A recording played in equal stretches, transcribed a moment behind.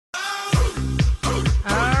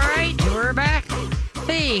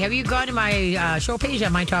Hey, have you gone to my show page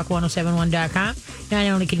at mytalk1071.com? Not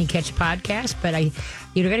only can you catch the podcast, but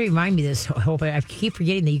you're going to remind me this. I keep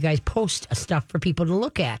forgetting that you guys post stuff for people to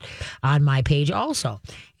look at on my page also.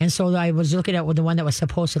 And so I was looking at the one that was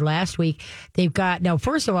posted last week. They've got, now,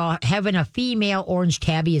 first of all, having a female orange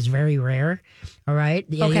tabby is very rare. All right.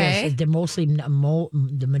 Okay. They're mostly,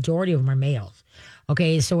 the majority of them are males.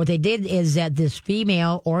 Okay, so what they did is that this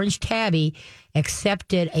female orange tabby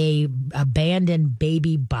accepted a abandoned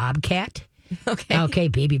baby bobcat. Okay,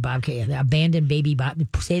 baby bobcat, abandoned baby bob.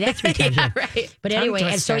 Say that 3 times. Yeah, right. But anyway,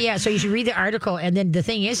 and so so you should read the article, and then the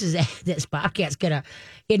thing is that this bobcat's gonna,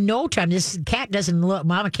 in no time, this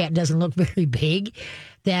mama cat doesn't look very big.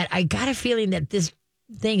 That I got a feeling that this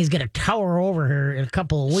thing is going to tower over her in a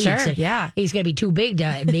couple of weeks. Sure, yeah. He's going to be too big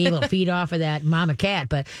to be able to feed off of that mama cat.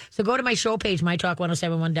 But so go to my show page,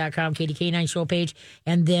 mytalk1071.com, KDK9 show page,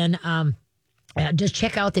 and then just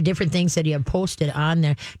check out the different things that you have posted on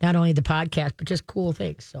there. Not only the podcast, but just cool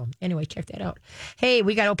things. So anyway, check that out. Hey,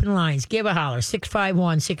 we got open lines. Give a holler,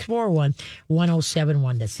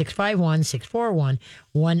 651-641-1071. That's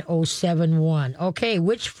 651-641-1071. Okay,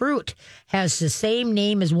 which fruit has the same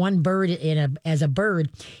name as one bird as a bird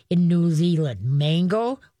in New Zealand?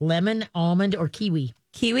 Mango, lemon, almond, or kiwi?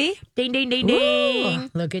 Kiwi? Ding, ding, ding,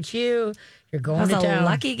 ding. Look at you. You're going That was to a town.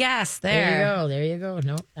 lucky guess there. There you go.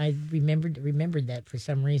 No, I remembered that for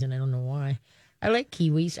some reason. I don't know why. I like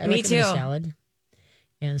kiwis. I Me like them in too. salad.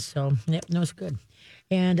 And so, yep, no, it's good.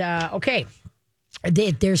 And, okay,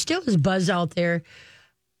 there still is buzz out there.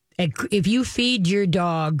 If you feed your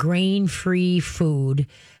dog grain-free food,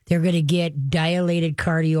 they're going to get dilated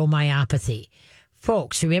cardiomyopathy.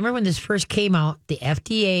 Folks, remember when this first came out, the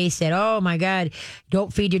FDA said, oh, my God,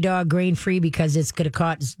 don't feed your dog grain-free because it's going to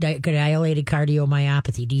cause dilated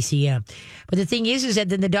cardiomyopathy, DCM. But the thing is that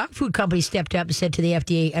then the dog food company stepped up and said to the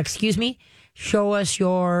FDA, excuse me, show us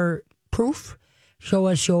your proof, show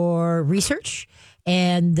us your research.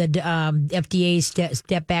 And the FDA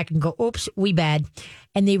stepped back and go, oops, we bad.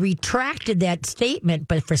 And they retracted that statement.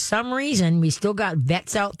 But for some reason, we still got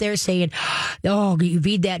vets out there saying, oh, you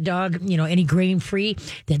feed that dog, any grain-free,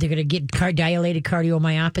 that they're going to get dilated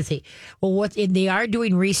cardiomyopathy. Well, they are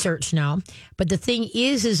doing research now. But the thing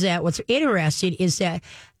is that what's interesting is that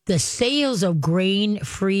the sales of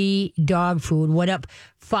grain-free dog food went up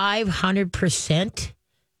 500%.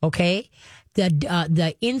 Okay?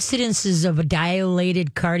 The incidences of a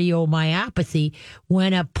dilated cardiomyopathy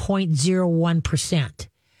went up 0.01%.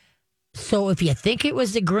 So if you think it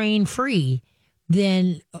was the grain-free,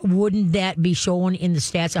 then wouldn't that be shown in the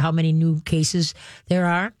stats of how many new cases there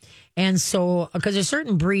are? And so, because there's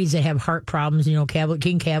certain breeds that have heart problems,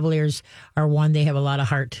 King Cavaliers are one. They have a lot of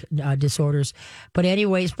heart disorders. But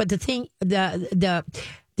anyways, but the thing, there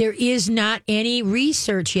is not any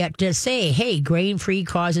research yet to say, hey, grain-free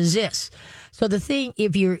causes this. So the thing,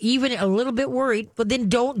 if you're even a little bit worried, well, then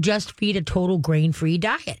don't just feed a total grain-free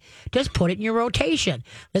diet. Just put it in your rotation.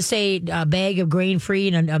 Let's say a bag of grain-free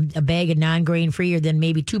and a bag of non-grain-free, or then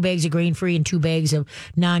maybe 2 bags of grain-free and 2 bags of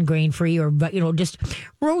non-grain-free, or, just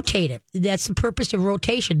rotate it. That's the purpose of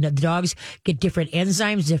rotation. The dogs get different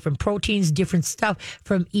enzymes, different proteins, different stuff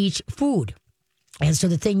from each food. And so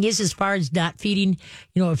the thing is, as far as not feeding,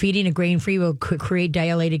 feeding a grain-free will create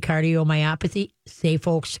dilated cardiomyopathy, say,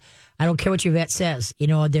 folks, I don't care what your vet says.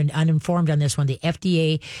 They're uninformed on this one. The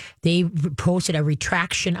FDA, they posted a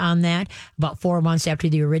retraction on that about 4 months after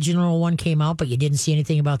the original one came out, but you didn't see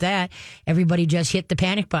anything about that. Everybody just hit the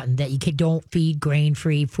panic button that you don't feed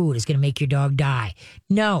grain-free food. It's going to make your dog die.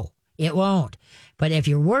 No, it won't. But if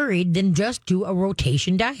you're worried, then just do a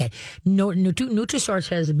rotation diet. Nutrisource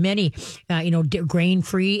has many,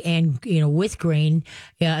 grain-free and, with grain.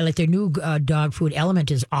 Like their new dog food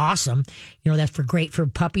Element is awesome. That's great for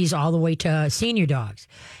puppies all the way to senior dogs.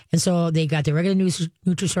 And so they got the regular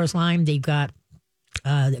Nutrisource line. They've got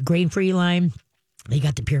the grain-free line. They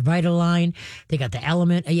got the Pure Vital line. They got the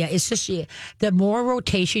Element. Yeah, it's just the more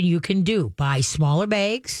rotation you can do. Buy smaller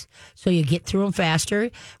bags so you get through them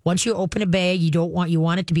faster. Once you open a bag, you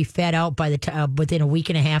want it to be fed out by within a week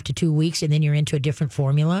and a half to 2 weeks, and then you're into a different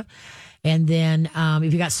formula. And then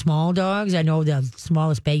if you got small dogs, I know the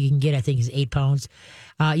smallest bag you can get, I think, is 8 pounds.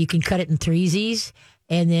 You can cut it in threesies.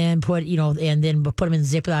 And then put them in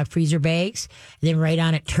Ziploc freezer bags. And then right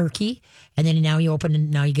on it, turkey. and then now you open and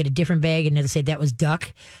now you get a different bag, and it'll say that was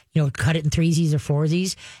duck. Cut it in threesies or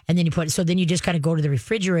foursies, and then then you just kind of go to the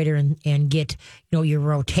refrigerator and get your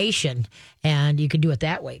rotation, and you can do it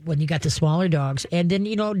that way when you got the smaller dogs. And then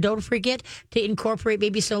don't forget to incorporate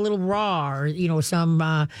maybe some little raw or some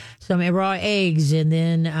raw eggs, and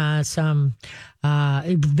then some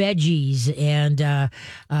veggies, and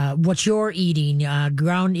what you're eating.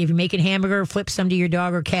 Ground, if you're making hamburger, flip some to your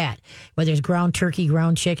dog or cat. Whether it's ground turkey,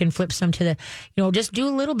 ground chicken, flip some to just do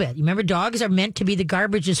a little bit. Remember, dogs are meant to be the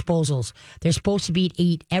garbage disposals. They're supposed to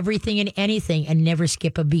eat everything and anything and never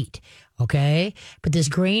skip a beat. Okay? But this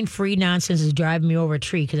grain-free nonsense is driving me over a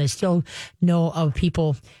tree, because I still know of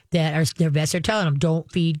people that their vets are telling them,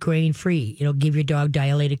 don't feed grain-free. Give your dog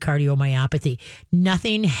dilated cardiomyopathy.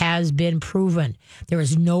 Nothing has been proven. There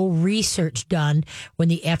was no research done when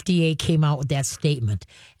the FDA came out with that statement.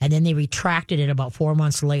 And then they retracted it about 4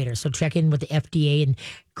 months later. So check in with the FDA and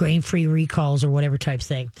grain-free recalls or whatever type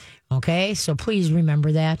thing. Okay? So please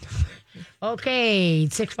remember that. Okay,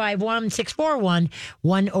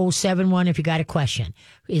 651-641-1071 if you got a question.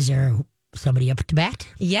 Is there somebody up to bat?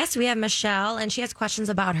 Yes, we have Michelle, and she has questions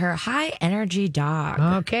about her high-energy dog.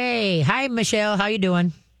 Okay. Hi, Michelle. How you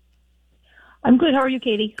doing? I'm good. How are you,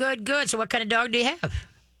 Katie? Good. So what kind of dog do you have?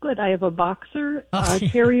 Good. I have a boxer,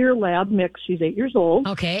 terrier lab mix. She's 8 years old.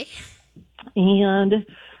 Okay. And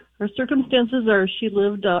her circumstances are she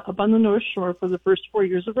lived up on the North Shore for the first 4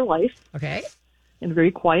 years of her life. Okay. In a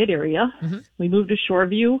very quiet area. Mm-hmm. We moved to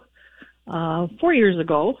Shoreview 4 years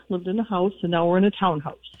ago, lived in a house, and now we're in a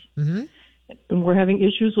townhouse. Mm-hmm. And we're having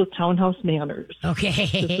issues with townhouse manners. Okay.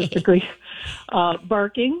 Specifically,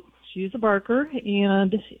 barking. She's a barker,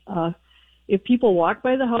 and if people walk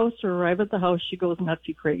by the house or arrive at the house, she goes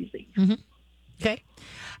nutsy crazy. Mm-hmm. Okay.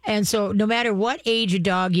 And so no matter what age a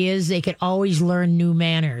dog is, they can always learn new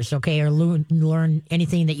manners, okay, or learn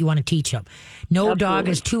anything that you want to teach them. No Absolutely. Dog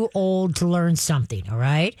is too old to learn something, all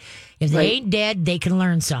right? If they ain't dead, they can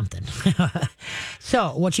learn something.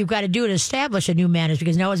 So what you've got to do to establish a new manners,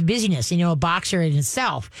 because now it's busyness. A boxer in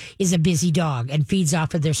itself is a busy dog and feeds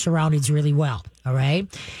off of their surroundings really well. All right.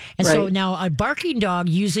 And so now a barking dog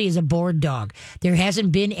usually is a bored dog. There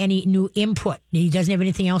hasn't been any new input. He doesn't have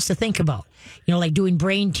anything else to think about. Like doing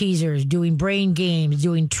brain teasers, doing brain games,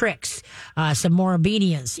 doing tricks, some more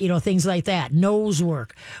obedience, things like that, nose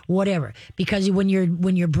work, whatever. Because when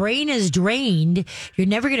your brain is drained, you're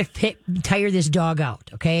never going to tire this dog out.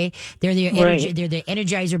 Okay, they're the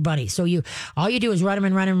Energizer bunny. So all you do is run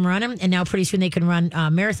them, and now pretty soon they can run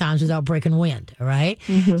marathons without breaking wind. All right.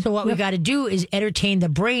 Mm-hmm. So what we got to do is entertain the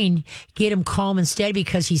brain, get him calm and steady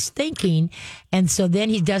because he's thinking, and so then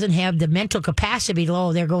he doesn't have the mental capacity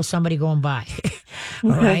to, there goes somebody going by.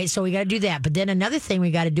 All right, so we got to do that. But then another thing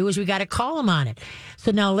we got to do is we got to call them on it.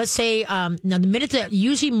 So now let's say, now the minute that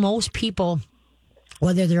usually most people,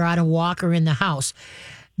 whether they're on a walk or in the house,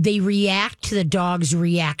 they react to the dog's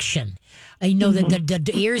reaction. That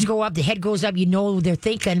the ears go up, the head goes up. They're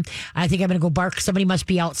thinking, I think I'm going to go bark. Somebody must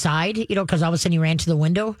be outside, because all of a sudden he ran to the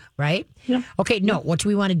window, right? Yeah. Okay, no. What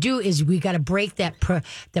we want to do is we got to break that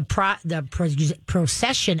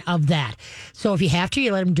procession of that. So if you have to,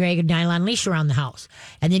 you let him drag a nylon leash around the house,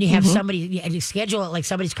 and then you have somebody you schedule it like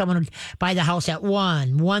somebody's coming by the house at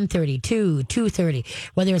 1:30, 2:30.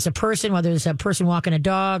 Whether it's a person walking a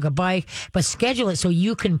dog, a bike, but schedule it so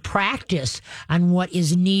you can practice on what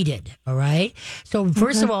is needed. All right. So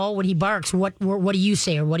first of all, when he barks, what do you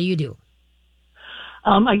say or what do you do?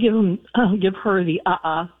 I give her the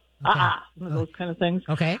one of those kind of things.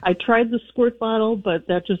 Okay. I tried the squirt bottle, but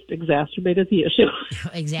that just exacerbated the issue.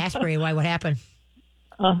 Exacerbated? Why? What happened?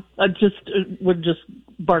 I would just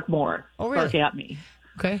bark more. Oh, really? Bark at me.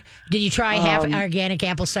 Okay. Did you try half organic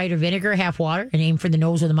apple cider vinegar, half water, and aim for the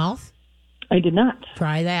nose or the mouth? I did not.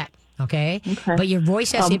 Try that. Okay. But your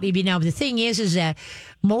voice has to be. Now, the thing is that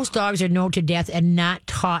most dogs are known to death and not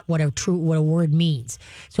taught what a word means.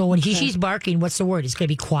 So when she's barking, what's the word? It's going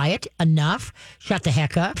to be quiet, enough, shut the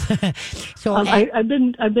heck up. So I've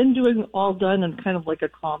been doing all done and kind of like a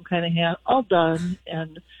calm kind of hand, all done,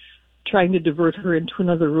 and trying to divert her into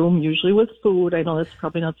another room, usually with food. I know that's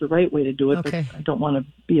probably not the right way to do it, but I don't want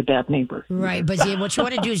to be a bad neighbor. Right. But see, what you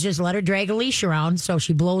want to do is just let her drag a leash around so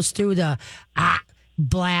she blows through the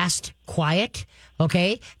blast, quiet,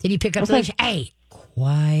 okay? Then you pick up the leash. Hey,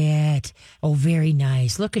 quiet. Oh, very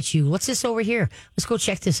nice. Look at you. What's this over here? Let's go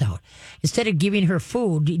check this out. Instead of giving her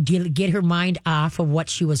food, get her mind off of what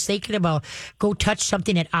she was thinking about. Go touch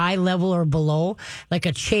something at eye level or below, like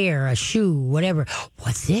a chair, a shoe, whatever.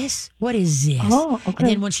 What's this? What is this? Oh, okay. And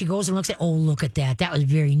then when she goes and looks at, look at that. That was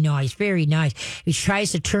very nice, very nice. If she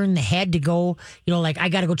tries to turn the head to go, like, I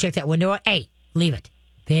got to go check that window. Hey, leave it.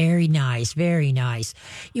 Very nice. Very nice.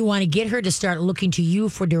 You want to get her to start looking to you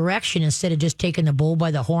for direction instead of just taking the bull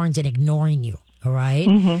by the horns and ignoring you. All right.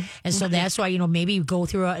 Mm-hmm. And so that's why, maybe you go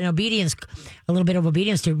through a little bit of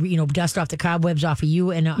obedience to, dust off the cobwebs off of you.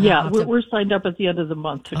 And we're signed up at the end of the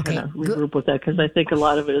month to kind of regroup with that because I think a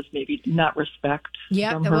lot of it is maybe not respect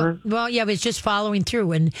from her. Well, but it's just following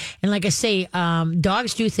through. And like I say,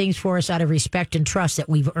 dogs do things for us out of respect and trust that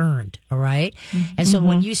we've earned. All right. Mm-hmm. And so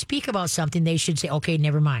when you speak about something, they should say, okay,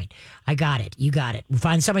 never mind. I got it. You got it. We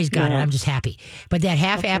find somebody's got it. I'm just happy. But that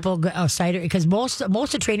half apple cider, because most of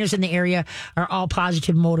the trainers in the area are all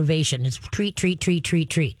positive motivation. It's treat.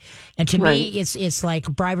 And to me, it's like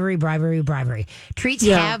bribery. Treats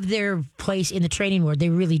have their place in the training world. They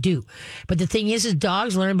really do. But the thing is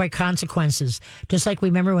dogs learn by consequences. Just like we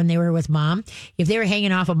remember when they were with Mom. If they were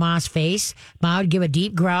hanging off of Ma's face, Ma would give a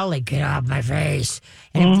deep growl like, get off my face.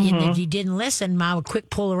 And if you didn't listen, Ma would quick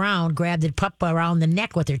pull around, grab the pup around the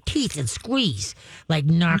neck with her teeth and squeeze, like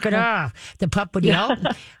knock it off. The pup would yelp,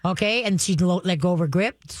 okay, and she'd let go of her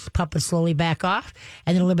grip. The pup would slowly back off,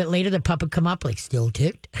 and then a little bit later, the pup would come up like, still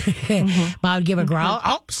ticked. Ma would give a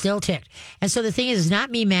growl, still ticked. And so the thing is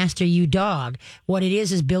not me, master, you dog. What it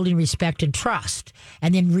is building respect and trust,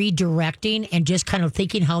 and then redirecting and just kind of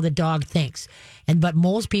thinking how the dog thinks. But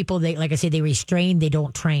most people, they restrain, they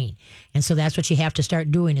don't train. And so that's what you have to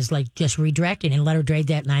start doing is like just redirecting and let her drag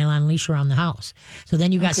that nylon leash around the house. So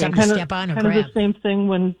then you got something to step on or grab. Kind of the same thing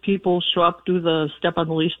when people show up, do the step on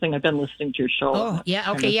the leash thing. I've been listening to your show. Oh,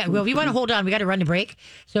 yeah. Okay, yeah. Well, if you want to hold on, we got to run the break.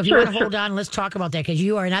 So if you want to hold on, let's talk about that because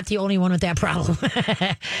you are not the only one with that problem.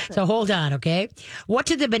 So hold on, okay? What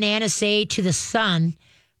did the banana say to the sun?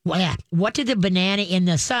 Well, yeah. What did the banana in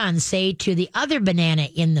the sun say to the other banana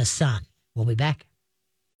in the sun? We'll be back.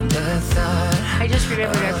 I just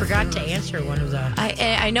remembered I forgot to answer one of the...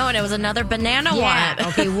 I know, and it was another banana one.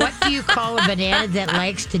 Okay, what do you call a banana that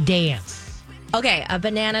likes to dance? Okay, a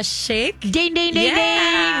banana shake. Ding, ding, ding, ding.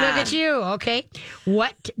 Look at you. Okay.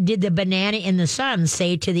 What did the banana in the sun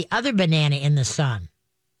say to the other banana in the sun?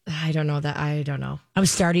 I don't know that. I don't know. I'm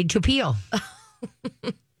starting to peel.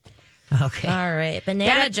 Okay. All right.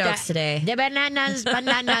 Banana jokes today. The bananas.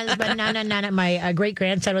 My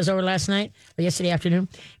great-grandson was over last night, or yesterday afternoon.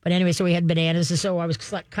 But anyway, so we had bananas, and so I was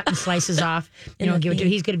cutting slices off, give it to him.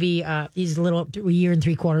 He's going to be, he's a year and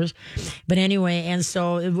 3/4. But anyway, and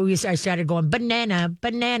so I started going, banana,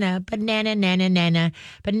 nana, banana, nana.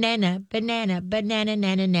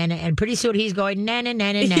 And pretty soon he's going, nana.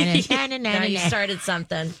 Now you started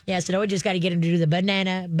something. Yeah, so now we just got to get him to do the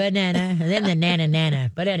banana, and then the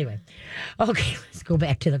nana. But anyway. Okay, let's go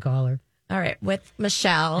back to the caller. All right, with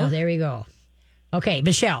Michelle. Oh, there we go. Okay,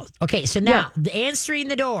 Michelle. Okay, so now answering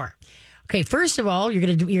the door. Okay, first of all, you're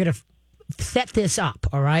gonna set this up.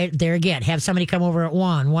 All right, there again, have somebody come over at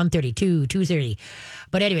 1:30, 2:30.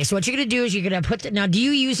 But anyway, so what you're gonna do is you're gonna put. Now, do you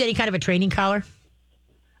use any kind of a training collar?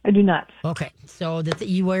 I do not. Okay, so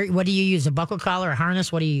you wear. What do you use? A buckle collar, a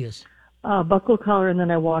harness? What do you use? Buckle collar, and then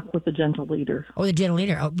I walk with the gentle leader. Oh, the gentle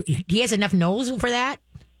leader. Oh, he has enough nose for that.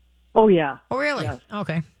 Oh, yeah. Oh, really? Yes.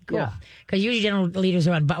 Okay, cool. Because usually general leaders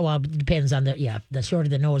are on, well, it depends on the shorter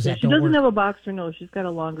the nose that she don't doesn't work. have a boxer nose. She's got a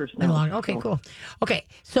longer snout. Okay, cool. Okay,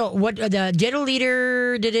 so what the general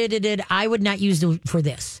leader did, I would not use for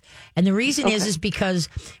this. And the reason is because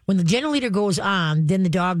when the general leader goes on, then the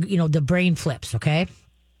dog, the brain flips, okay?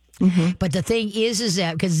 Mm-hmm. But the thing is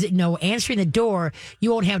that because answering the door,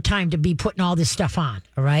 you won't have time to be putting all this stuff on.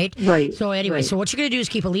 All right. Right. So anyway, so what you're going to do is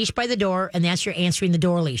keep a leash by the door, and that's your answering the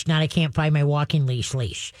door leash. Not I can't find my walking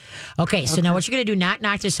leash. Okay. So now what you're going to do? Not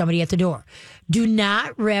knock. There's somebody at the door. Do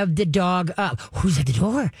not rev the dog up. Who's at the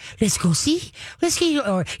door? Let's go see. Let's get.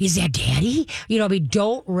 Or is that Daddy?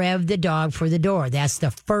 Don't rev the dog for the door. That's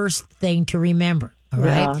the first thing to remember. All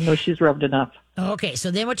right. Yeah. No, she's revved enough. Okay,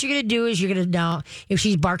 so then what you're going to do is you're going to now, if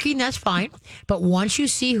she's barking, that's fine. But once you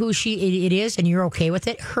see who it is and you're okay with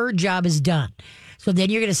it, her job is done. So then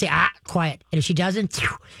you're going to say, quiet. And if she doesn't,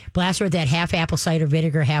 blast her with that half apple cider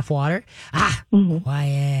vinegar, half water.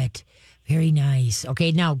 Quiet. Very nice.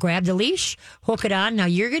 Okay, now grab the leash, hook it on. Now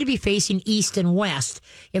you're going to be facing east and west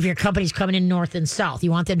if your company's coming in north and south.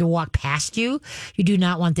 You want them to walk past you. You do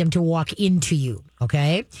not want them to walk into you.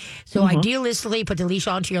 Okay? So idealistically, put the leash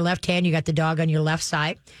onto your left hand. You got the dog on your left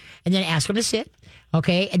side. And then ask him to sit.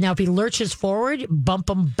 Okay? And now if he lurches forward, bump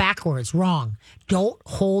him backwards. Wrong. Don't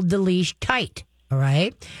hold the leash tight. All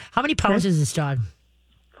right? How many pounds is this dog?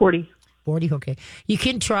 40. 40, okay. You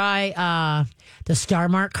can try the Star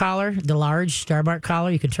Mark collar, the large Star Mark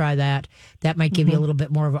collar. You can try that. That might give you a little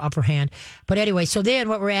bit more of an upper hand. But anyway, so then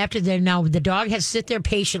what we're after then now, the dog has to sit there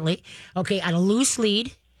patiently, okay, on a loose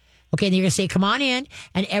lead, Okay, and you're going to say, come on in.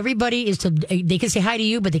 And everybody they can say hi to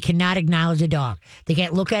you, but they cannot acknowledge the dog. They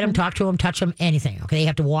can't look at him, talk to him, touch him, anything. Okay, they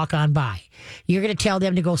have to walk on by. You're going to tell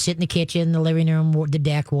them to go sit in the kitchen, the living room, the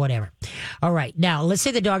deck, whatever. All right, now let's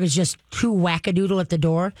say the dog is just too wackadoodle at the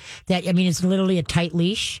door. It's literally a tight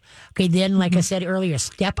leash. Okay, then, like I said earlier,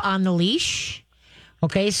 step on the leash.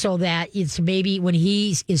 Okay, so that it's maybe when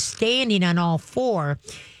he is standing on all four,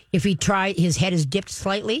 if his head is dipped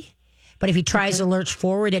slightly, but if he tries to lurch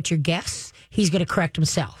forward at your guests, he's going to correct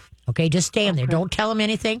himself. Okay, just stand there. Don't tell him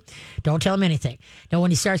anything. Now,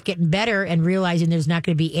 when he starts getting better and realizing there's not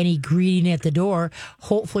going to be any greeting at the door,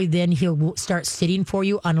 hopefully then he'll start sitting for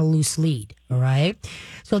you on a loose lead. All right.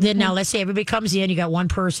 So then now let's say everybody comes in. You got one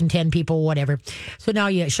person, 10 people, whatever. So now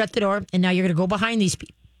you shut the door, and now you're going to go behind these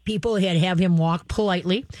people and have him walk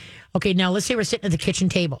politely. Okay, now let's say we're sitting at the kitchen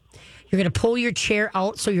table. You're going to pull your chair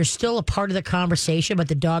out so you're still a part of the conversation, but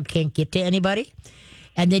the dog can't get to anybody.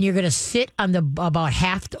 And then you're going to sit on about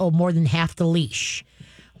half or more than half the leash.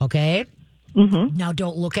 Okay? Mm-hmm. Now,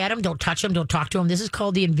 don't look at him. Don't touch him. Don't talk to him. This is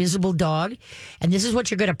called the invisible dog. And this is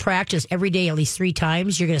what you're going to practice every day, at least 3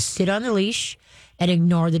 times. You're going to sit on the leash and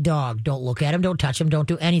ignore the dog. Don't look at him. Don't touch him. Don't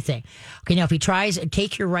do anything. Okay, now if he tries,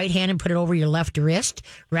 take your right hand and put it over your left wrist.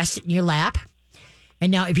 Rest it in your lap.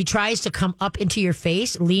 And now if he tries to come up into your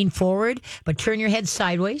face, lean forward, but turn your head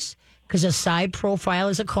sideways because a side profile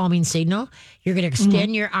is a calming signal. You're going to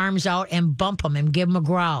extend your arms out and bump him and give him a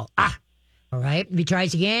growl. Ah! All right. If he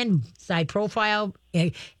tries again, side profile,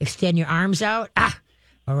 extend your arms out. Ah!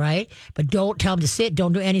 All right. But don't tell him to sit.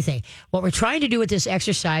 Don't do anything. What we're trying to do with this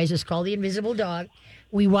exercise is called the invisible dog.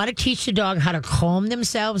 We want to teach the dog how to calm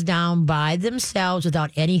themselves down by themselves without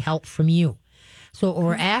any help from you. So what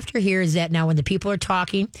we're after here is that now when the people are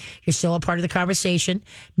talking, you're still a part of the conversation.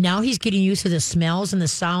 Now he's getting used to the smells and the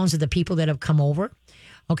sounds of the people that have come over.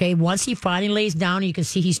 Okay. Once he finally lays down, you can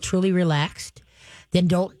see he's truly relaxed. Then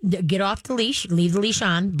don't get off the leash. Leave the leash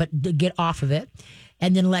on, but get off of it.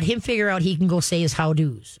 And then let him figure out he can go say his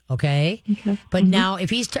how-dos, okay? But now if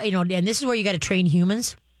he's, and this is where you got to train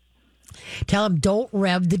humans. Tell him don't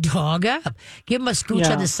rev the dog up. Give him a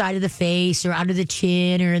scooch on the side of the face or under the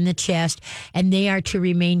chin or in the chest. And they are to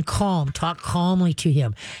remain calm. Talk calmly to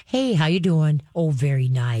him. Hey, how you doing? Oh, very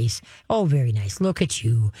nice. Oh, very nice. Look at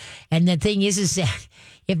you. And the thing is that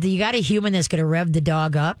if you got a human that's going to rev the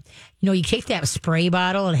dog up, you take that spray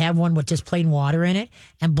bottle and have one with just plain water in it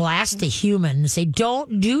and blast the human and say,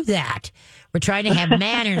 don't do that. We're trying to have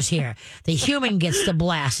manners here. The human gets the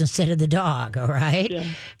blast instead of the dog, all right? Yeah.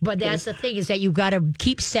 But that's the thing is that you've got to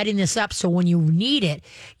keep setting this up so when you need it,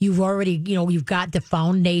 you've already, you've got the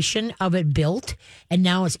foundation of it built, and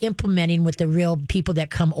now it's implementing with the real people that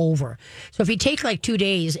come over. So if you take like 2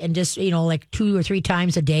 days and just, like 2 or 3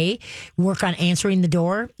 times a day, work on answering the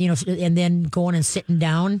door, and then going and sitting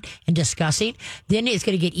down and discussing, then it's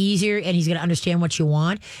going to get easier and he's going to understand what you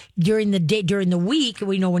want. During the week,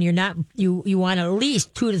 when you're not, you want to at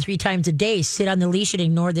least 2 to 3 times a day sit on the leash and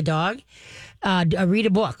ignore the dog. Read a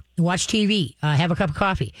book, watch TV, have a cup of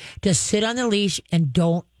coffee. Just sit on the leash and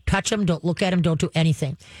don't touch them, don't look at them, don't do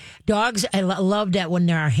anything. Dogs, I love that when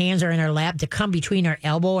our hands are in our lap to come between our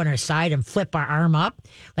elbow and our side and flip our arm up,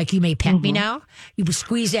 like you may pet me now. You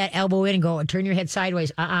squeeze that elbow in and go and turn your head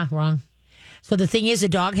sideways. Wrong. So the thing is, the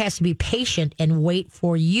dog has to be patient and wait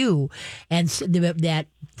for you and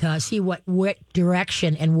see what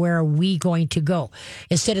direction and where are we going to go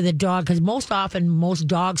instead of the dog. Because most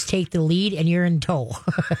dogs take the lead and you're in tow.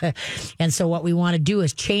 And so what we want to do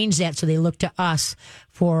is change that so they look to us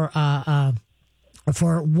for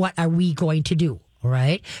what are we going to do. All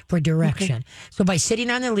right, for direction. Okay. So by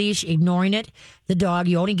sitting on the leash, ignoring it, the dog,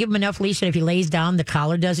 you only give him enough leash that if he lays down, the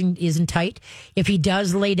collar isn't tight. If he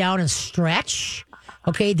does lay down and stretch,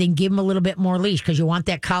 okay, then give him a little bit more leash because you want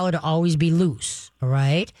that collar to always be loose. All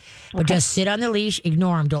right, but just sit on the leash,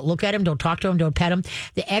 ignore him, don't look at him, don't talk to him, don't pet him.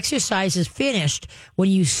 The exercise is finished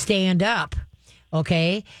when you stand up.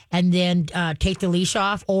 Okay, and then take the leash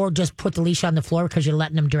off or just put the leash on the floor because you're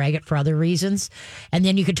letting them drag it for other reasons. And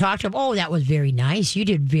then you can talk to them. Oh, that was very nice. You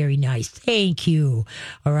did very nice. Thank you.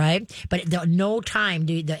 All right. But no time.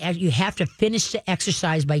 You have to finish the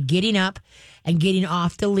exercise by getting up and getting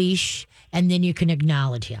off the leash, and then you can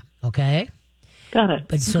acknowledge him. Okay. Got it.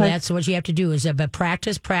 But so that's what you have to do is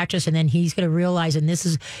practice, and then he's going to realize, and this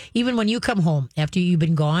is, even when you come home after you've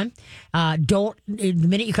been gone, the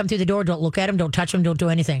minute you come through the door, don't look at him, don't touch him, don't do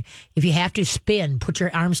anything. If you have to spin, put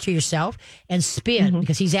your arms to yourself and spin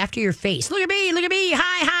because he's after your face. Look at me,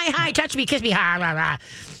 hi, touch me, kiss me, ha, ha,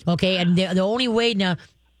 ha. Okay, and the only way now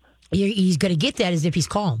he's going to get that is if he's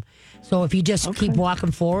calm. So if you just keep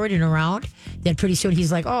walking forward and around, then pretty soon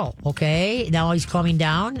he's like, oh, okay. Now he's calming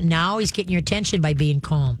down. Now he's getting your attention by being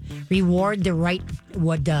calm. Reward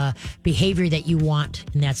the behavior that you want,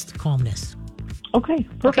 and that's the calmness. Okay,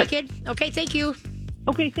 perfect. Okay, kid. Okay, thank you.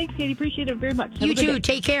 Okay, thanks, Katie. Appreciate it very much. Have You a good too. day.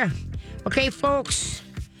 Take care. Okay, folks.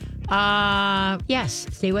 Yes,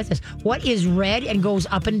 stay with us. What is red and goes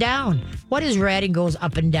up and down? What is red and goes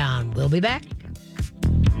up and down? We'll be back.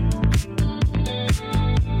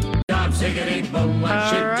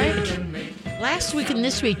 All right. Last week and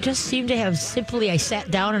this week just seemed to have I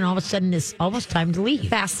sat down and all of a sudden it's almost time to leave.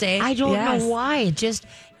 Fast day. I don't know why. It's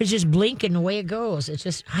just blinking the way it goes.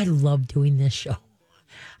 I love doing this show.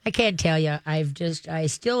 I can't tell you. I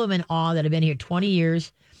still am in awe that I've been here 20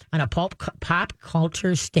 years on a pop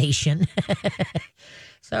culture station.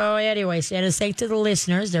 So anyways, and thanks to the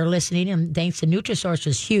listeners, they're listening, and thanks to Nutrisource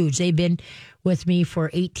is huge. They've been with me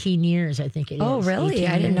for 18 years, I think it is. Oh, really?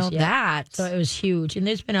 I didn't know that. So it was huge. And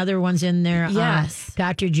there's been other ones in there. Yes.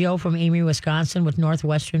 Dr. Jill from Amory, Wisconsin, with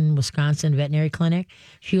Northwestern Wisconsin Veterinary Clinic.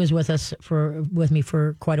 She was with me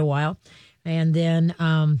for quite a while. And then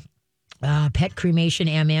Pet Cremation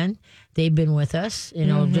MN, they've been with us.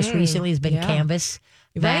 Just recently has been Canvas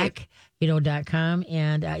back. .com.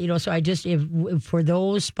 And, so I just, if for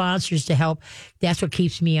those sponsors to help, that's what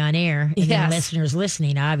keeps me on air. And then listeners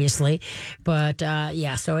listening, obviously. But,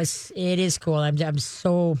 so it is cool. I'm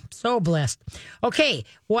so, so blessed. Okay.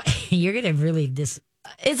 What, you're going to really, is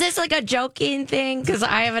this like a joking thing? Because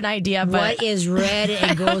I have an idea. But what is red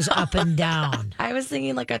and goes up and down? I was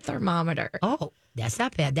thinking like a thermometer. Oh, that's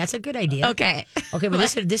not bad. That's a good idea. Okay. Okay, but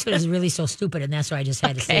this one is really so stupid, and that's why I just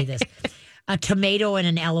had to say this. A tomato in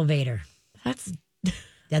an elevator. That's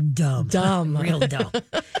dumb. Real dumb.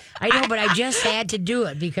 I know, but I just had to do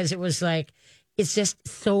it because it was like, it's just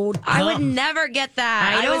so dumb. I would never get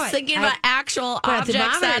that. I was thinking about actual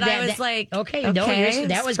objects that I was like, okay, no,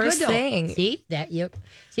 that was good though. Thing. See,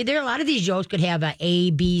 there are a lot of these jokes could have A,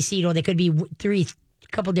 B, C, they could be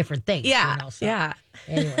couple different things. Yeah, yeah.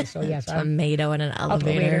 Anyway, so yes. Tomato in an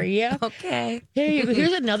elevator. Yeah. Okay.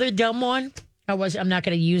 Here's another dumb one. I'm not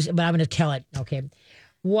going to use it, but I'm going to tell it. Okay.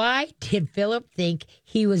 Why did Philip think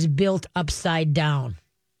he was built upside down?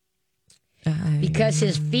 Because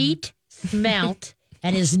his feet smelt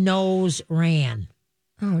and his nose ran.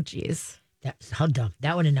 Oh, geez. That's how dumb.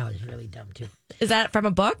 That one is really dumb, too. Is that from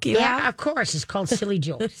a book? Of course. It's called Silly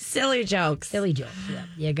Jokes. Silly Jokes. Silly Jokes, yeah.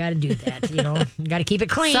 You got to do that, You got to keep it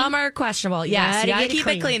clean. Some are questionable. Yes, you got to keep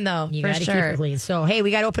it clean, though, you for gotta sure. Keep it clean. So, hey, we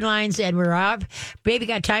got open lines, and we're up. Baby,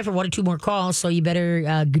 got time for 1 or 2 more calls, so you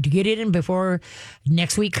better get it in before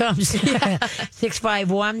next week comes.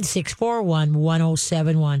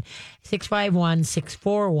 651-641-1071.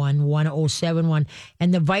 651-641-1071.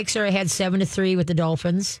 And the Vikes are ahead 7-3 with the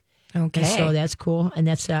Dolphins. Okay. And so that's cool. And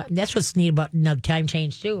that's what's neat about another time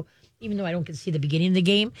change, too. Even though I don't get to see the beginning of the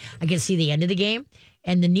game, I get to see the end of the game.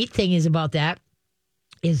 And the neat thing is about that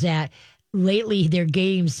is that lately their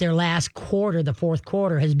games, their last quarter, the fourth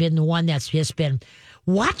quarter, has been the one that's just been,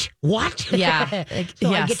 what? Yeah.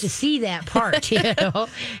 So I get to see that part, They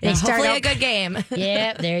hopefully a good game.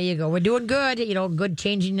 Yeah, there you go. We're doing good, good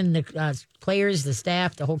changing in the players, the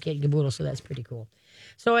staff, the whole kit and caboodle. So that's pretty cool.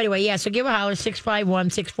 So anyway, so give a holler,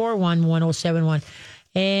 651-641-1071.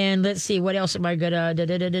 And let's see, what else am I going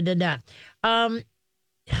to...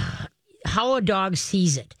 how a dog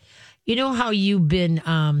sees it. You know how you've been...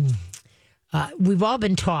 we've all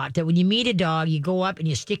been taught that when you meet a dog, you go up and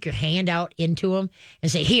you stick your hand out into him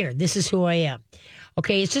and say, here, this is who I am.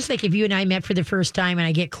 Okay, it's just like if you and I met for the first time and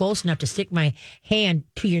I get close enough to stick my hand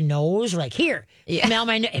to your nose, like, here, smell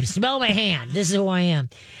my hand. This is who I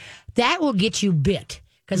am. That will get you bit.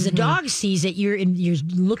 Because the dog sees that you're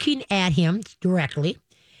looking at him directly,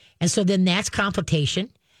 and so then that's confrontation.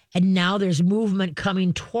 And now there's movement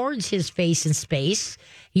coming towards his face in space.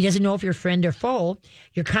 He doesn't know if you're friend or foe.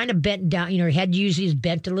 You're kind of bent down. Your head usually is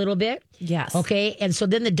bent a little bit. Yes. Okay. And so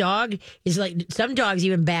then the dog is like, some dogs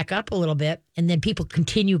even back up a little bit, and then people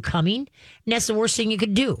continue coming. And that's the worst thing you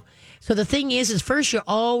could do. So the thing is first you're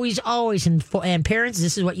always, and parents,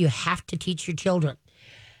 this is what you have to teach your children.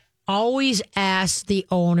 Always ask the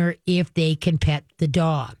owner if they can pet the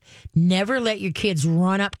dog. Never let your kids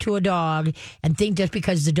run up to a dog and think just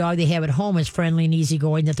because the dog they have at home is friendly and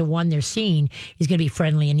easygoing that the one they're seeing is going to be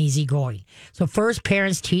friendly and easygoing. So first,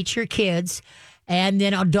 parents, teach your kids, and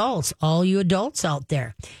then adults, all you adults out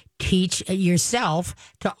there, teach yourself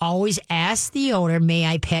to always ask the owner, may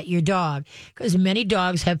I pet your dog? Because many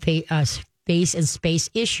dogs have face and space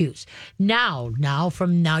issues. Now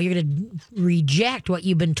you're going to reject what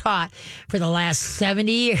you've been taught for the last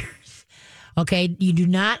 70 years. Okay, you do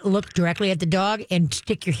not look directly at the dog and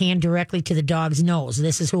stick your hand directly to the dog's nose.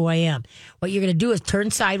 This is who I am. What you're going to do is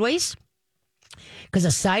turn sideways, because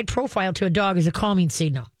a side profile to a dog is a calming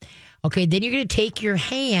signal. Okay, then you're going to take your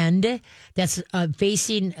hand that's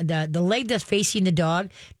facing the leg that's facing the dog.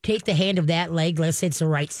 Take the hand of that leg. Let's say it's the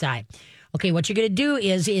right side. Okay, what you're going to do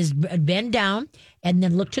is bend down and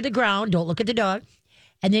then look to the ground. Don't look at the dog.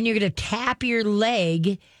 And then you're going to tap your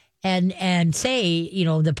leg and say,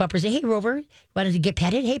 the pupper say, "Hey, Rover, why don't you get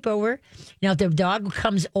petted? Hey, Rover." Now, if the dog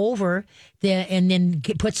comes over and then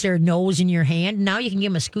puts their nose in your hand, now you can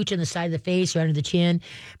give them a scooch on the side of the face or under the chin.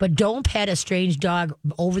 But don't pet a strange dog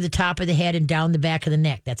over the top of the head and down the back of the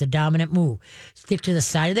neck. That's a dominant move. Stick to the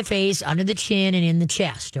side of the face, under the chin, and in the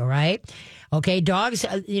chest, all right? Okay, dogs,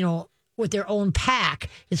 with their own pack,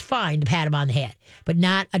 is fine to pat them on the head, but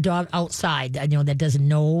not a dog outside, that doesn't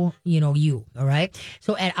know, you. All right.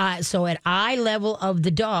 So at eye level of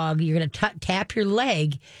the dog, you're going to tap your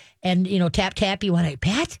leg and, tap. You want to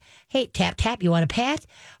pat? Hey, tap. You want to pat?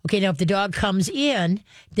 Okay. Now, if the dog comes in,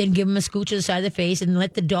 then give him a scooch to the side of the face and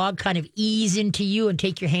let the dog kind of ease into you and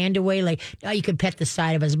take your hand away. Like, now you can pet the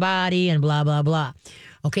side of his body and blah, blah, blah.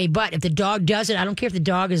 Okay. But if the dog doesn't, I don't care if the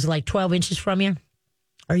dog is like 12 inches from you,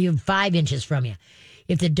 or you have 5 inches from you.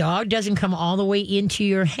 If the dog doesn't come all the way into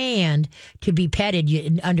your hand to be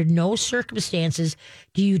petted, under no circumstances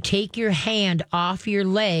do you take your hand off your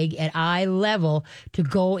leg at eye level to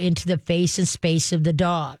go into the face and space of the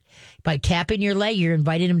dog. By tapping your leg, you're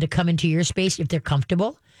inviting them to come into your space if they're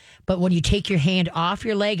comfortable. But when you take your hand off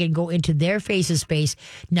your leg and go into their face and space,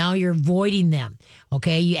 now you're avoiding them.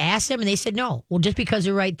 Okay? You asked them and they said no. Well, just because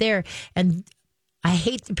they're right there. And I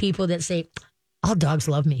hate the people that say, "All dogs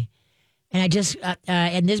love me." And I just,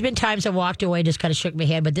 and there's been times I walked away, just kind of shook my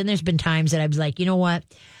head. But then there's been times that I was like, you know what?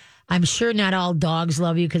 I'm sure not all dogs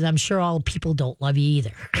love you, because I'm sure all people don't love you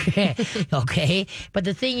either. Okay. But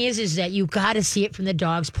the thing is that you got to see it from the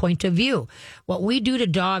dog's point of view. What we do to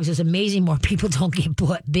dogs is amazing. More people don't get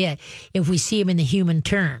bit if we see them in the human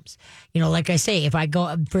terms. Like I say, if I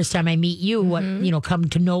go, first time I meet you, come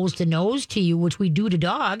to nose to you, which we do to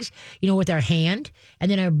dogs, with our hand, and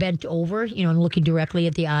then are bent over, and looking directly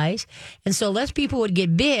at the eyes. And so less people would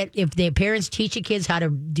get bit if their parents teach the kids how to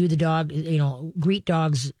do the dog, greet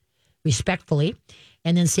dogs respectfully.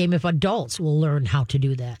 And then same if adults will learn how to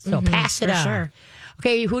do that. So pass it on. Sure.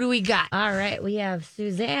 Okay, who do we got? All right, we have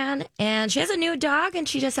Suzanne, and she has a new dog, and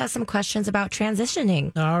she just has some questions about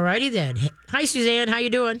transitioning. All righty then. Hi, Suzanne. How you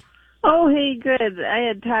doing? Oh, hey, good. I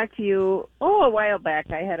had talked to you, a while back.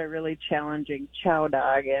 I had a really challenging chow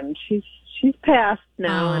dog, and she's passed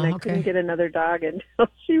now, and I couldn't get another dog until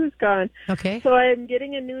she was gone. Okay. So I'm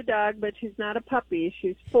getting a new dog, but she's not a puppy.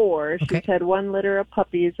 She's 4. Okay. She's had 1 litter of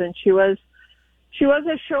puppies, and she was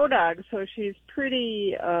a show dog, so she's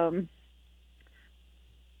pretty,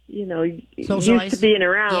 used to being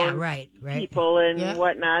around people and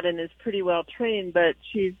whatnot, and is pretty well trained. But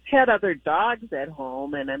she's had other dogs at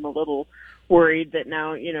home, and I'm a little worried that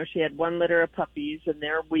now, she had 1 litter of puppies and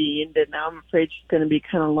they're weaned, and now I'm afraid she's going to be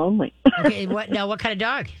kind of lonely. Okay, what kind of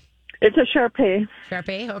dog? It's a Shar Pei. Shar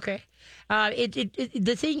Pei, okay.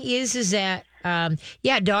 The thing is that,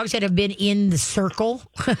 dogs that have been in the circle,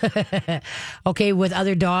 okay, with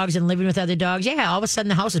other dogs and living with other dogs, all of a sudden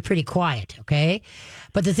the house is pretty quiet, okay?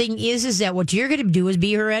 But the thing is that what you're going to do is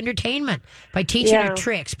be her entertainment by teaching her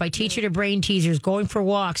tricks, by teaching her brain teasers, going for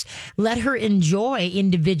walks. Let her enjoy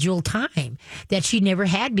individual time that she never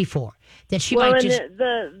had before. That she might just.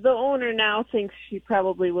 The owner now thinks she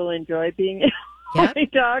probably will enjoy being a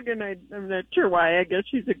dog, and I'm not sure why. I guess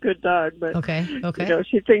she's a good dog, but okay.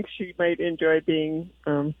 She thinks she might enjoy being.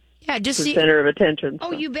 Just the center of attention.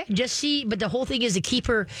 Oh, you bet. Just see, but the whole thing is to keep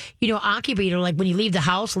her, occupied. Like when you leave the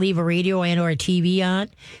house, leave a radio and or a TV on.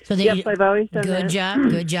 So yes, I've always done that.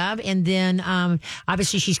 Good job. And then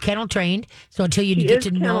obviously she's kennel trained. So until you get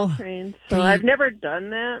to know, trained, so I've never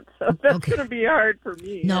done that. So that's going to be hard for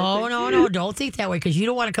me. No. Don't think that way, because you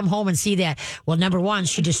don't want to come home and see that. Well, number one,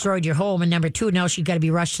 she destroyed your home, and number two, now she's got to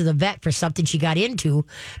be rushed to the vet for something she got into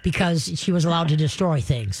because she was allowed to destroy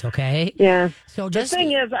things. Okay. Yeah. So the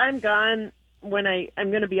thing is, I'm gone when I'm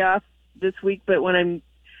going to be off this week, but when I'm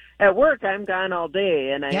at work, I'm gone all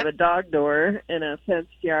day, and I have a dog door and a fenced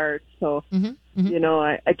yard, so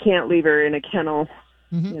I can't leave her in a kennel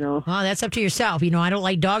Well, that's up to yourself. I don't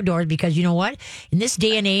like dog doors because you know what? In this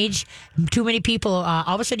day and age, too many people,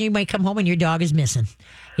 all of a sudden you might come home and your dog is missing.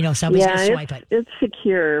 Somebody's going to swipe it. It's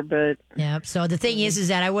secure, but... Yeah, so the thing is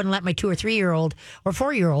that I wouldn't let my 2 or 3-year-old or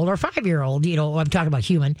 4-year-old or 5-year-old, I'm talking about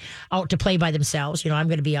human, out to play by themselves. I'm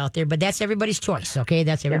going to be out there, but that's everybody's choice, okay?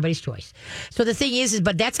 That's everybody's choice. So the thing is,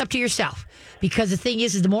 but that's up to yourself. Because the thing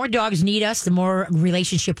is the more dogs need us, the more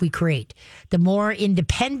relationship we create. The more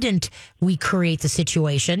independent we create the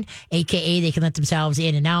situation, a.k.a. they can let themselves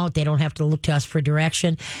in and out. They don't have to look to us for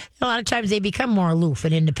direction. A lot of times they become more aloof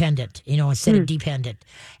and independent, instead of dependent.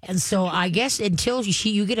 And so I guess until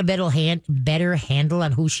you get a better handle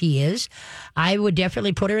on who she is, I would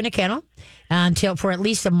definitely put her in a kennel until for at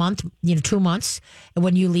least a month, 2 months. And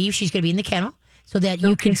when you leave, she's going to be in the kennel so that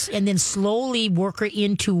you can, and then slowly work her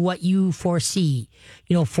into what you foresee,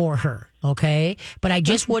 for her. Okay. But I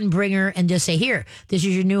just wouldn't bring her and just say, here, this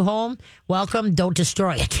is your new home. Welcome. Don't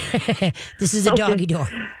destroy it. This is a doggy door.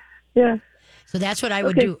 Yeah. So that's what I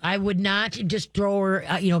would do. I would not just throw her,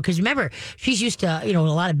 because remember, she's used to, a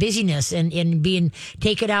lot of busyness and being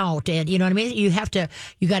taken out. And you know what I mean? You got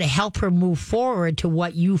to help her move forward to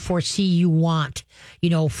what you foresee you want,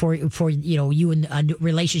 for you in a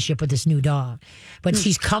relationship with this new dog. But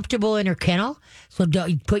she's comfortable in her kennel. So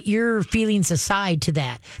put your feelings aside to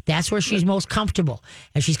that. That's where she's most comfortable.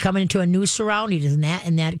 As she's coming into a new surroundings, and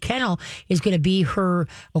that kennel is going to be her,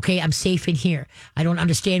 okay, I'm safe in here. I don't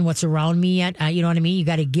understand what's around me yet. You know what I mean? You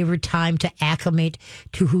got to give her time to acclimate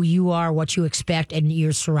to who you are, what you expect, and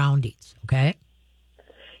your surroundings. Okay.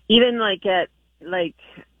 Even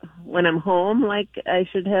when I'm home, I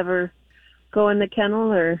should have her go in the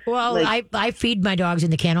kennel, or I feed my dogs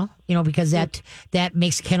in the kennel, because that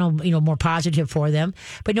makes the kennel more positive for them.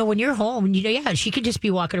 But no, when you're home, she could just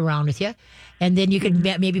be walking around with you. And then you can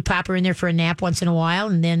maybe pop her in there for a nap once in a while,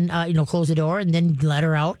 and then close the door and then let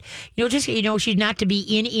her out. She's not to be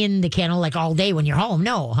in the kennel all day when you're home.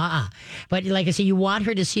 No, But like I said, you want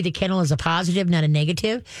her to see the kennel as a positive, not a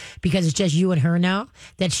negative, because it's just you and her now.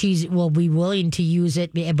 That will be willing to use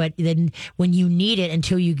it, but then when you need it,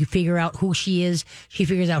 until you figure out who she is, she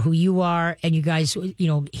figures out who you are, and you guys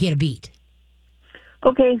hit a beat.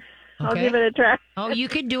 Okay. I'll give it a try. Oh, you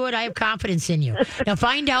can do it. I have confidence in you. Now,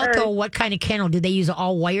 find out, though, what kind of kennel. Do they use an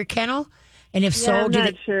all-wire kennel? And if so, I'm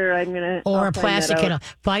not sure. Or a plastic kennel.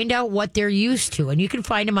 Find out what they're used to. And you can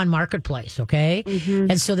find them on Marketplace, okay? Mm-hmm.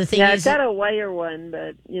 And so the thing is... Yeah, I've got a wire one,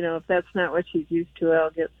 but, if that's not what she's used to, I'll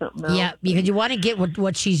get something else. Yeah, because you want to get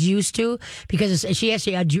what she's used to, because she has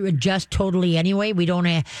to adjust totally anyway. We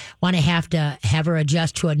don't want to have her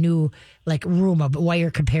adjust to a new, room of wire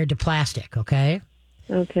compared to plastic, okay?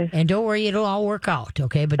 Okay. And don't worry, it'll all work out,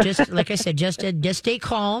 okay? But just, like I said, just stay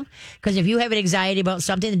calm, because if you have an anxiety about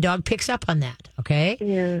something, the dog picks up on that, okay?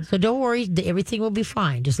 Yeah. So don't worry, everything will be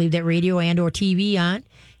fine. Just leave that radio and or TV on,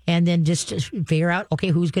 and then just figure out, okay,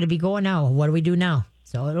 who's going to be going now? What do we do now?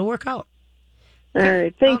 So it'll work out. All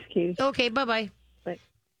right. Thanks, Katie. Okay, bye-bye. Bye.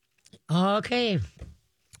 Okay.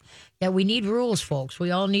 Yeah, we need rules, folks.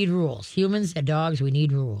 We all need rules. Humans and dogs, we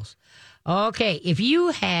need rules. Okay, if you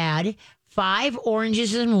had 5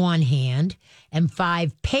 oranges in one hand and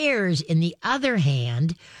 5 pears in the other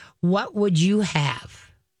hand, what would you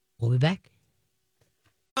have? We'll be back.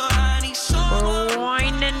 We're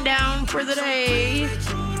winding down for the day.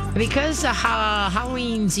 Because the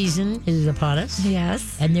Halloween season is upon us.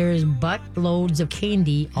 Yes. And there's buttloads of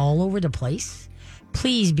candy all over the place.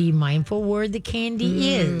 Please be mindful where the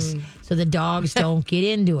candy is, so the dogs don't get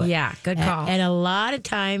into it. Yeah, good call. And a lot of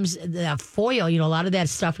times, the foil, a lot of that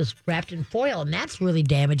stuff is wrapped in foil, and that's really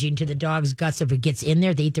damaging to the dog's guts if it gets in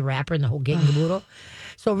there. They eat the wrapper and the whole kit and caboodle.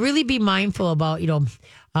 So really be mindful about,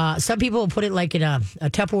 some people will put it in a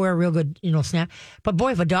Tupperware, real good, snap. But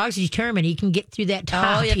boy, if a dog's determined, he can get through that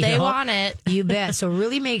top. Oh, if they want it. You bet. So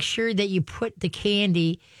really make sure that you put the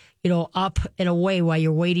candy up and away while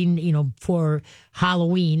you're waiting, for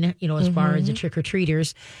Halloween, as far as the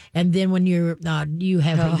trick-or-treaters. And then when you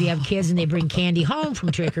have kids and they bring candy home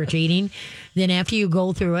from trick-or-treating, then after you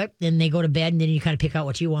go through it, then they go to bed and then you kind of pick out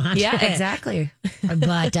what you want. Yeah, exactly.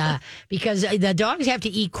 But because the dogs have to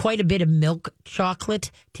eat quite a bit of milk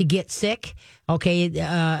chocolate to get sick. Okay,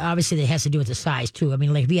 obviously it has to do with the size too. I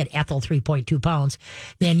mean, if we had Ethel 3.2 pounds,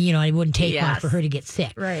 then it wouldn't take much for her to get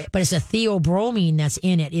sick. Right. But it's a theobromine that's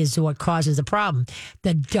in it is what causes the problem.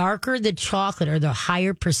 The darker the chocolate, or the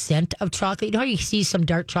higher percent of chocolate. How you see some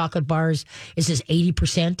dark chocolate bars? It says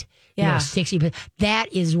 80%. Yeah, 60%.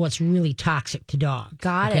 That is what's really toxic to dogs.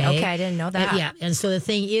 Got it. Okay, I didn't know that. Yeah, and so the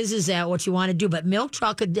thing is that what you want to do, but milk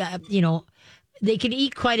chocolate, they can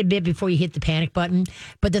eat quite a bit before you hit the panic button.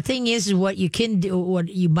 But the thing is what you can do, what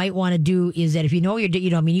you might want to do is that if you know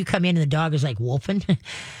you come in and the dog is like wolfing,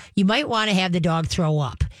 you might want to have the dog throw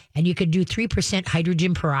up, and you could do 3%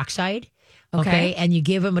 hydrogen peroxide. Okay. And you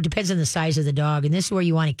give them, it depends on the size of the dog. And this is where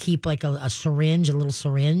you want to keep like a syringe, a little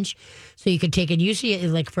syringe. So you could take it, usually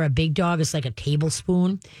like for a big dog, it's like a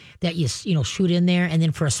tablespoon that you shoot in there. And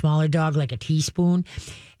then for a smaller dog, like a teaspoon.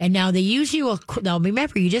 And now they usually will, now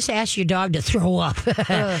remember, you just ask your dog to throw up.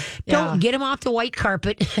 Don't get him off the white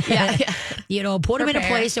carpet. Put him in a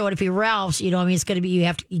place so if he ralphs, it's going to be,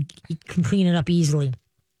 you can clean it up easily.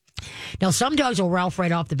 Now, some dogs will ralph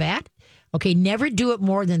right off the bat. Okay, never do it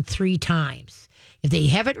more than 3 times. If they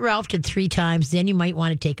haven't ralphed 3 times, then you might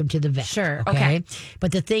want to take them to the vet. Sure. Okay.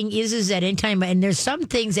 But the thing is that anytime, and there's some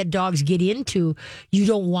things that dogs get into, you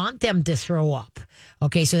don't want them to throw up.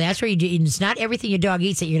 Okay, so that's where you do. It's not everything your dog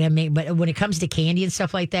eats that you're going to make, but when it comes to candy and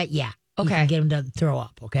stuff like that, yeah. You can get them to throw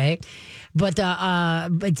up, okay? But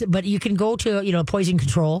you can go to, poison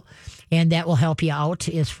control, and that will help you out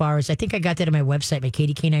as far as, I think I got that on my website, my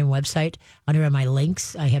Katie Canine website. Under my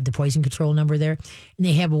links, I have the poison control number there, and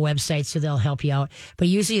they have a website, so they'll help you out. But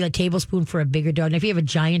usually a tablespoon for a bigger dog. Now, if you have a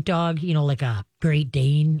giant dog, like a Great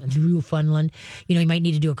Dane, a Newfoundland, you might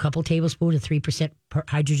need to do a couple tablespoons of 3%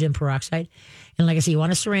 hydrogen peroxide. And like I said, you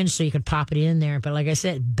want a syringe so you can pop it in there. But like I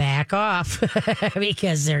said, back off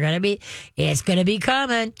because it's going to be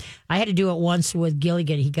coming. I had to do it once with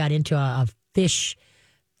Gilligan. He got into a fish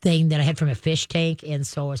thing that I had from a fish tank. And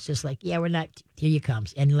so it's just like, we're not, here you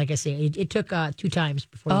comes. And like I say, it took 2 times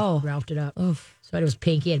before he ralphed it up. Oof. So it was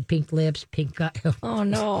pink. He had pink lips, pink gut. Oh,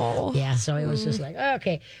 no. Yeah, so it was just like,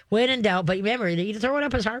 okay, when in doubt. But remember, you throw it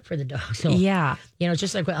up is hard for the dog. So, it's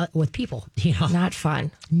just like with people, Not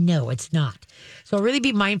fun. No, it's not. So really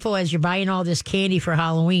be mindful as you're buying all this candy for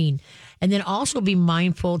Halloween. And then also be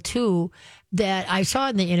mindful, too, that I saw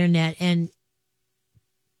on the internet, and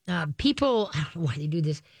people, I don't know why they do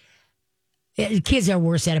this. Kids are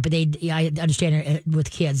worse at it, but I understand it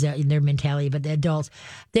with kids, their mentality, but the adults.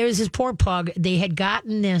 There's this poor pug. They had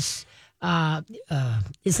gotten this,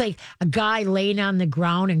 it's like a guy laying on the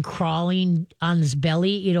ground and crawling on his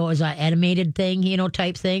belly, as an animated thing,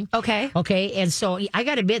 type thing. Okay. And so I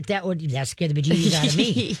got to admit that scared the bejesus out of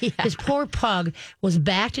me. This poor pug was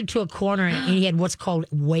backed into a corner, and he had what's called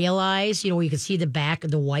whale eyes, where you could see the back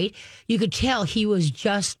of the white. You could tell he was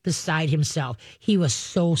just beside himself. He was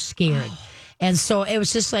so scared. And so it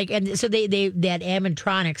was just like, and so they had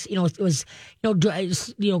animatronics, it was,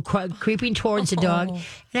 creeping towards the dog. And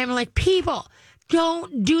I'm like, people,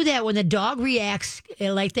 don't do that when the dog reacts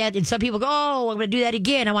like that. And some people go, oh, I'm going to do that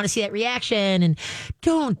again. I want to see that reaction. And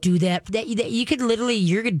don't do that. That you could literally,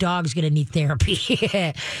 your dog's going to need therapy.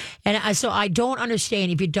 And so I don't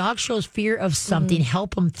understand. If your dog shows fear of something,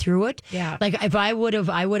 help them through it. Yeah. Like if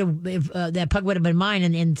if that pug would have been mine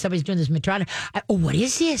and somebody's doing this Medtronic, what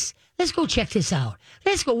is this? Let's go check this out.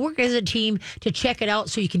 Let's go work as a team to check it out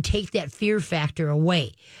so you can take that fear factor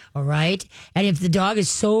away. All right? And if the dog is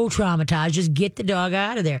so traumatized, just get the dog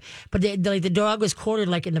out of there. But the dog was quartered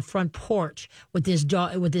like in the front porch with this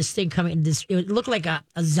dog, with this thing coming. It looked like a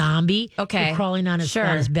zombie crawling on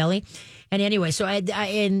his belly. And anyway, so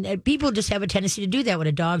and people just have a tendency to do that when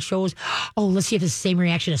a dog shows, let's see if it's the same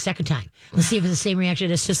reaction a second time. Let's see if it's the same reaction.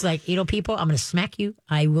 It's just like, people, I'm going to smack you.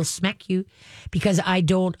 I will smack you because I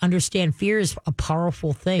don't understand. Fear is a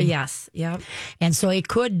powerful thing. Yes. Yeah. And so it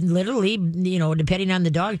could literally, depending on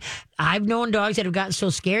the dog. I've known dogs that have gotten so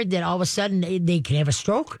scared that all of a sudden they can have a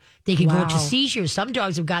stroke. They can go into seizures. Some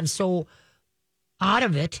dogs have gotten so out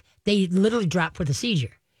of it, they literally drop with a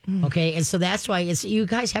seizure. Okay, and so that's why you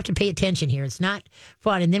guys have to pay attention here. It's not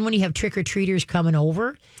fun. And then when you have trick-or-treaters coming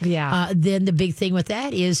over, then the big thing with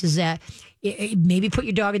that is that maybe put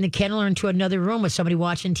your dog in the kennel or into another room with somebody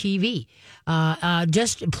watching TV.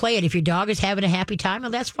 Just play it. If your dog is having a happy time, well,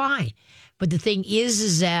 that's fine. But the thing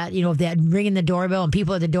is that, if that ringing the doorbell and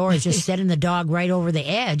people at the door is just setting the dog right over the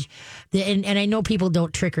edge. And I know people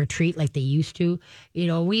don't trick or treat like they used to.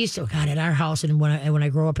 We used to, at our house, and when I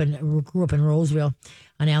grew up in Roseville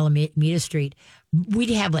on Alameda Street, we'd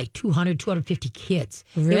have like 200, 250 kids.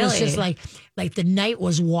 Really? It was just like the night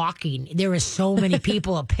was walking. There were so many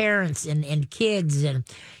people, parents and kids, and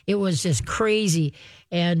it was just crazy.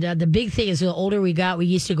 And the big thing is, the older we got, we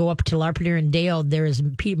used to go up to Larpenteur and Dale. There is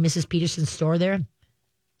Mrs. Peterson's store there.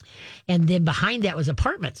 And then behind that was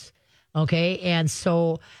apartments. Okay. And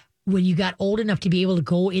so when you got old enough to be able to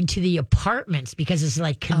go into the apartments because it's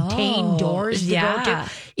like contained doors to go to,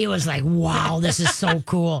 it was like, wow, this is so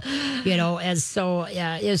cool, and so,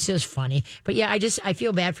 yeah, it's just funny. But yeah, I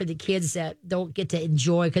feel bad for the kids that don't get to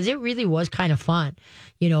enjoy, because it really was kind of fun,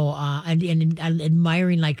 and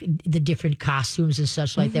admiring like the different costumes and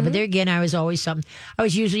such like that. But there again, I was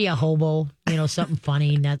usually a hobo, something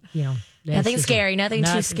funny, nothing scary, nothing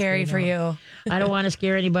too scary for you. I don't want to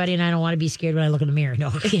scare anybody, and I don't want to be scared when I look in the mirror.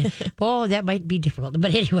 No, oh, that might be difficult.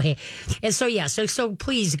 But anyway, and so yeah, so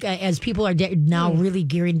please, as people are now really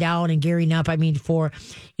gearing down and gearing up, for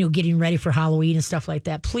getting ready for Halloween and stuff like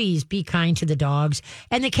that, please be kind to the dogs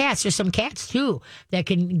and the cats. There's some cats too that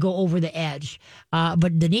can go over the edge.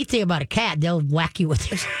 But the neat thing about a cat, they'll whack you with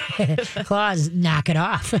their claws, knock it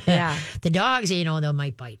off. Yeah, the dogs, they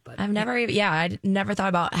might bite. But I never thought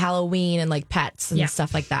about Halloween and like pets and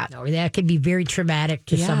stuff like that. No, that can be very traumatic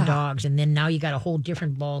to some dogs. And then now you got a whole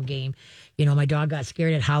different ball game. My dog got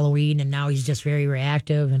scared at Halloween, and now he's just very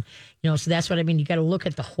reactive. And, so that's what I mean. You got to look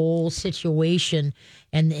at the whole situation.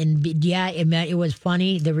 And it was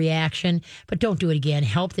funny, the reaction, but don't do it again.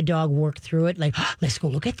 Help the dog work through it. Like, let's go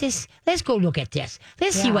look at this. Let's go look at this.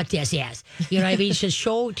 Let's see what this is. You know what I mean? Just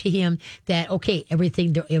show to him that, okay,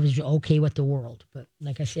 everything, it was okay with the world. But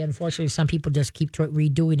like I said, unfortunately, some people just keep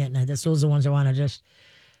redoing it. And those are the ones that want to just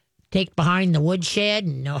take behind the woodshed.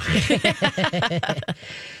 No.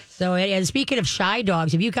 So, and speaking of shy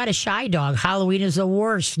dogs, if you got a shy dog, Halloween is the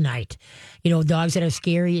worst night. Dogs that are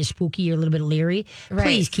scary, spooky, or a little bit leery,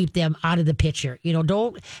 please keep them out of the picture.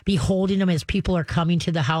 Don't be holding them as people are coming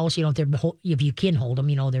to the house. If you can hold them,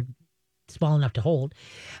 they're small enough to hold.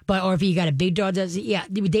 Or if you got a big dog,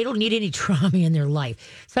 they don't need any trauma in their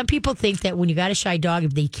life. Some people think that when you got a shy dog,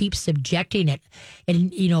 if they keep subjecting it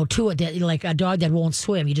and, to it, like a dog that won't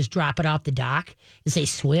swim, you just drop it off the dock and say,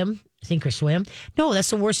 sink or swim. No, that's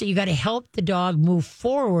the worst thing. You got to help the dog move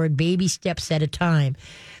forward, baby steps at a time.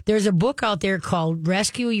 There's a book out there called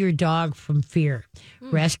Rescue Your Dog from Fear.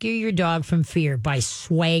 Rescue Your Dog from Fear by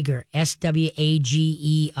Swager,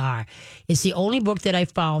 Swager. It's the only book that I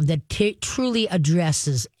found that truly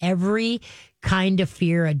addresses every kind of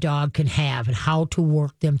fear a dog can have and how to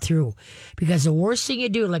work them through. Because the worst thing you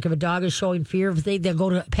do, like if a dog is showing fear of things, they'll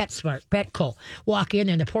go to PetSmart, Petco, walk in,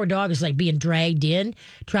 and the poor dog is like being dragged in,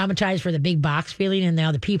 traumatized for the big box feeling, and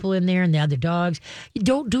now the people in there and the other dogs. You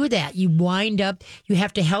don't do that. You wind up, you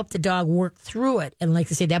have to help the dog work through it. And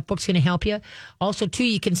like I say, that book's going to help you. Also, too,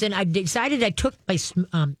 you can send, I decided I took my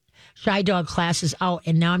shy dog classes out,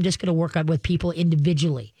 and now I'm just going to work on with people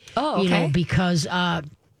individually. Oh, okay. Because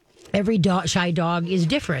every shy dog is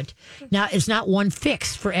different. Now, it's not one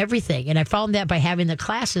fix for everything. And I found that by having the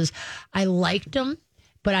classes, I liked them,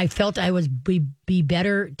 but I felt I would be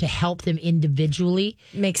better to help them individually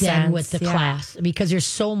than with the class. Because there's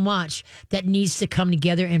so much that needs to come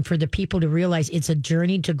together, and for the people to realize it's a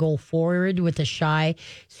journey to go forward with a shy,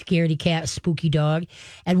 scaredy cat, spooky dog.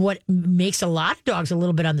 And what makes a lot of dogs a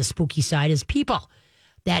little bit on the spooky side is people.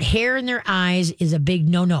 That hair in their eyes is a big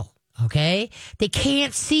no-no. Okay? They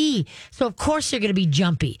can't see. So, of course, they're going to be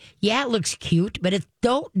jumpy. Yeah, it looks cute, but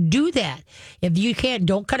don't do that. If you can't,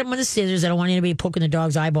 don't cut them with the scissors. I don't want anybody poking the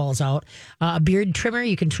dog's eyeballs out. A beard trimmer,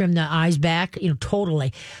 you can trim the eyes back,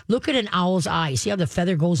 totally. Look at an owl's eye. See how the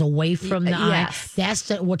feather goes away from the eye? That's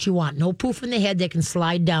what you want. No poof in the head that can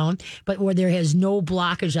slide down, but where there has no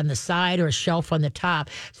blockage on the side or a shelf on the top,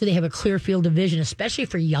 so they have a clear field of vision, especially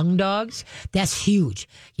for young dogs. That's huge.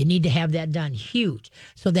 You need to have that done. Huge.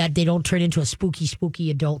 So that they don't turn into a spooky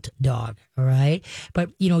adult dog. All right. But,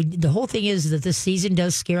 the whole thing is that this season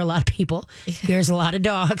does scare a lot of people. It scares a lot of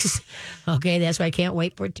dogs. Okay. That's why I can't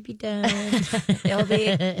wait for it to be done. It'll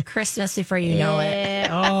be Christmas before you know it.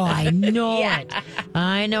 Oh, I know it.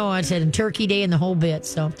 I know it. It's Turkey Day and the whole bit.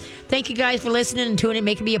 So thank you guys for listening and tuning in,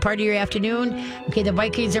 making me a part of your afternoon. Okay. The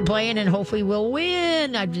Vikings are playing, and hopefully we'll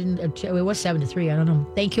win. It was 7-3. I don't know.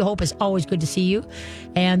 Thank you, Hope. It's always good to see you.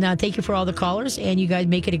 And thank you for all the callers. And you guys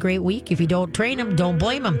make it a great week. If you don't train them, don't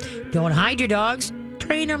blame them. Don't hide your dogs.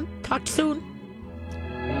 Train them. Talk soon.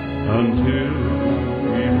 Until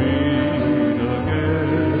we meet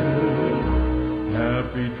again,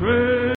 happy trail.